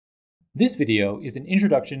This video is an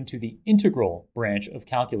introduction to the integral branch of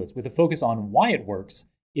calculus with a focus on why it works,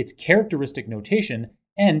 its characteristic notation,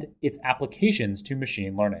 and its applications to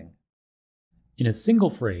machine learning. In a single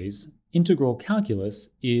phrase, integral calculus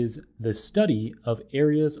is the study of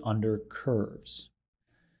areas under curves.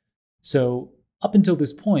 So, up until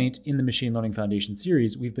this point in the Machine Learning Foundation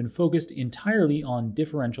series, we've been focused entirely on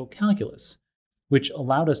differential calculus, which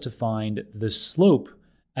allowed us to find the slope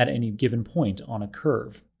at any given point on a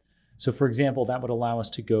curve. So for example, that would allow us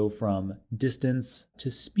to go from distance to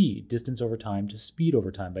speed, distance over time to speed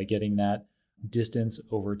over time by getting that distance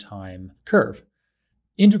over time curve.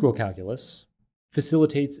 Integral calculus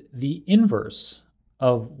facilitates the inverse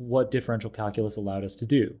of what differential calculus allowed us to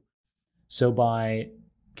do. So by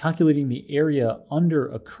calculating the area under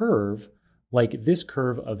a curve, like this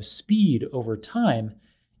curve of speed over time,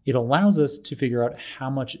 it allows us to figure out how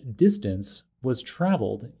much distance was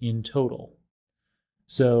traveled in total.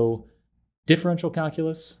 So differential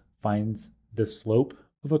calculus finds the slope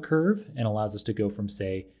of a curve and allows us to go from,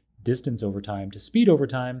 say, distance over time to speed over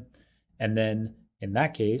time. And then in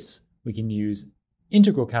that case, we can use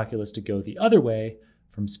integral calculus to go the other way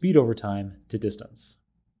from speed over time to distance.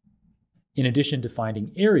 In addition to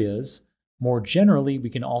finding areas, more generally, we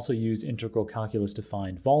can also use integral calculus to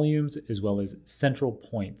find volumes as well as central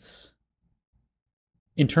points.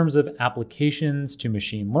 In terms of applications to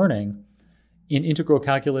machine learning, in integral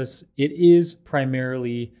calculus, it is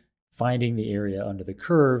primarily finding the area under the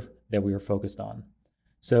curve that we are focused on.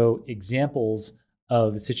 So examples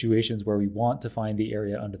of situations where we want to find the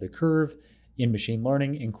area under the curve in machine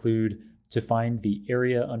learning include to find the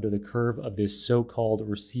area under the curve of this so-called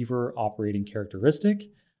receiver operating characteristic.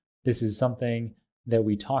 This is something that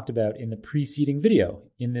we talked about in the preceding video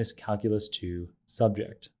in this Calculus 2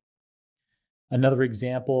 subject. Another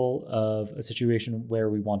example of a situation where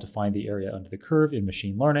we want to find the area under the curve in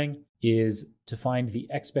machine learning is to find the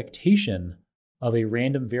expectation of a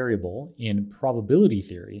random variable in probability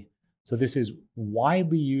theory. So this is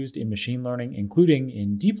widely used in machine learning, including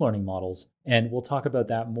in deep learning models, and we'll talk about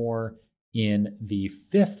that more in the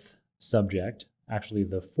fifth subject, actually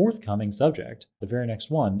the forthcoming subject, the very next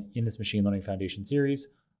one in this Machine Learning Foundation series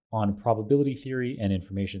on probability theory and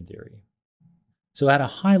information theory. So at a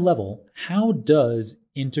high level, how does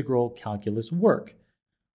integral calculus work?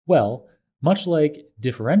 Well, much like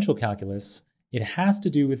differential calculus, it has to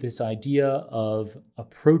do with this idea of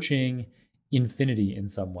approaching infinity in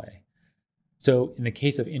some way. So in the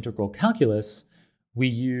case of integral calculus, we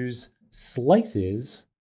use slices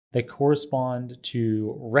that correspond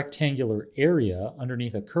to rectangular area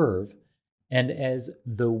underneath a curve, and as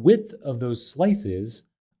the width of those slices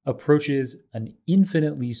approaches an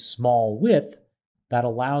infinitely small width, that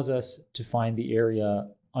allows us to find the area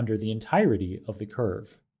under the entirety of the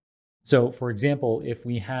curve. So for example, if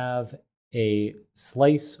we have a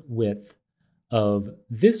slice width of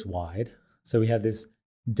this wide, so we have this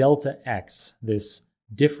delta x, this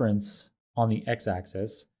difference on the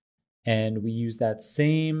x-axis, and we use that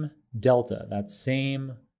same delta, that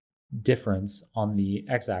same difference on the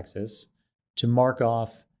x-axis to mark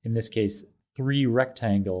off, in this case, 3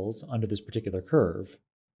 rectangles under this particular curve,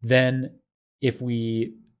 then if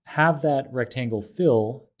we have that rectangle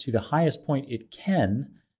fill to the highest point it can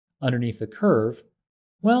underneath the curve,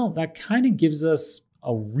 well, that kind of gives us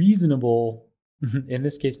a reasonable, in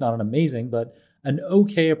this case, not an amazing, but an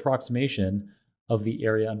okay approximation of the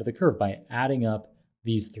area under the curve by adding up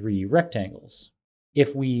these 3 rectangles.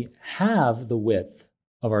 If we have the width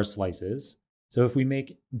of our slices, so if we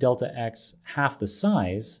make delta x half the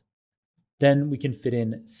size, then we can fit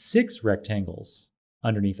in 6 rectangles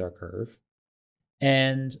underneath our curve.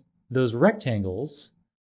 And those rectangles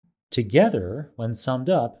together, when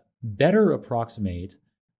summed up, better approximate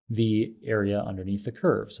the area underneath the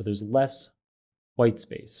curve. So there's less white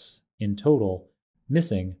space in total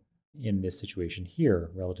missing in this situation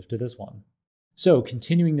here relative to this one. So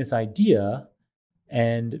continuing this idea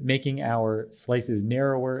and making our slices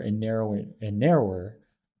narrower and narrower and narrower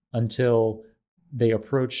until they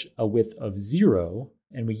approach a width of 0,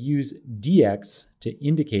 and we use dx to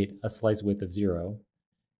indicate a slice width of 0.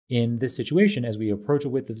 In this situation, as we approach a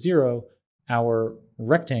width of 0, our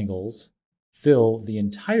rectangles fill the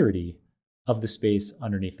entirety of the space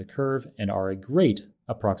underneath the curve and are a great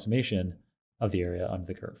approximation of the area under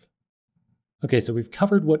the curve. Okay, so we've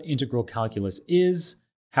covered what integral calculus is,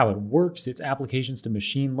 how it works, its applications to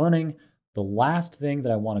machine learning. The last thing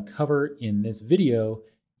that I want to cover in this video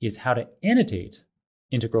is how to annotate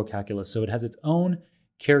integral calculus so it has its own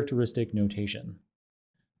characteristic notation.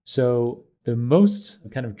 So the most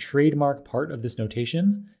kind of trademark part of this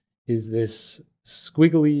notation is this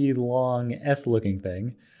squiggly long S-looking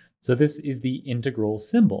thing So this is the integral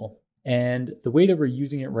symbol. And the way that we're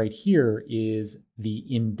using it right here is the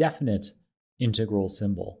indefinite integral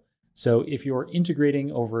symbol. So if you're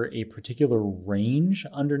integrating over a particular range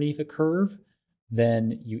underneath a curve,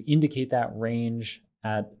 then you indicate that range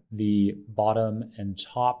at the bottom and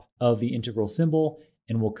top of the integral symbol,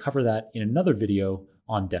 and we'll cover that in another video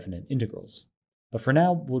on definite integrals. But for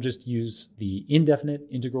now, we'll just use the indefinite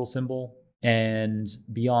integral symbol. And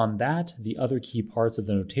beyond that, the other key parts of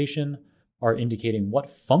the notation are indicating what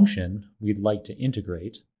function we'd like to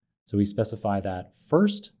integrate. So we specify that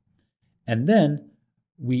first, and then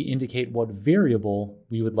we indicate what variable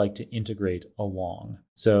we would like to integrate along.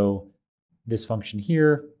 So this function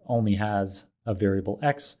here only has a variable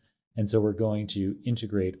x, and so we're going to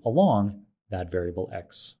integrate along that variable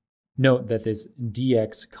x. Note that this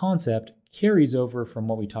dx concept carries over from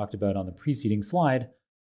what we talked about on the preceding slide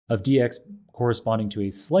of dx corresponding to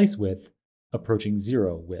a slice width approaching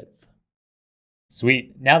 0 width.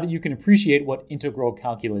 Sweet. Now that you can appreciate what integral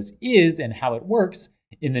calculus is and how it works,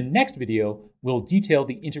 in the next video, we'll detail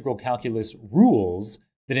the integral calculus rules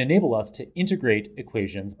that enable us to integrate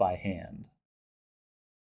equations by hand.